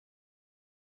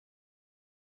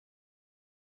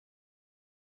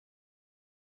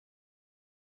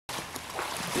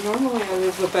Normally I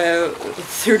live about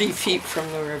 30 feet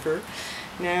from the river.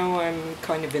 Now I'm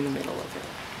kind of in the middle of it.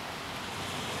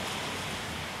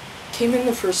 Came in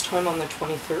the first time on the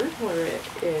 23rd, where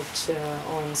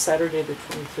on Saturday the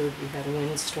 23rd we had a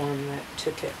windstorm that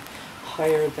took it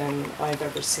higher than I've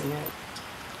ever seen it.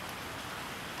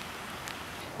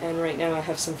 And right now I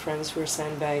have some friends who are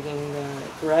sandbagging the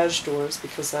garage doors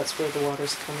because that's where the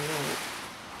water's coming out.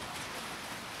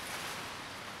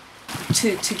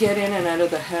 To get in and out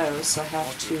of the house, I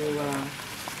have to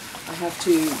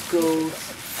go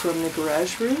from the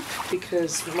garage route,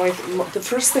 because the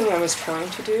first thing I was trying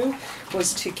to do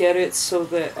was to get it so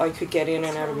that I could get in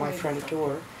and out of my front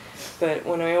door. But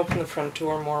when I open the front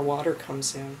door, more water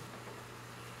comes in.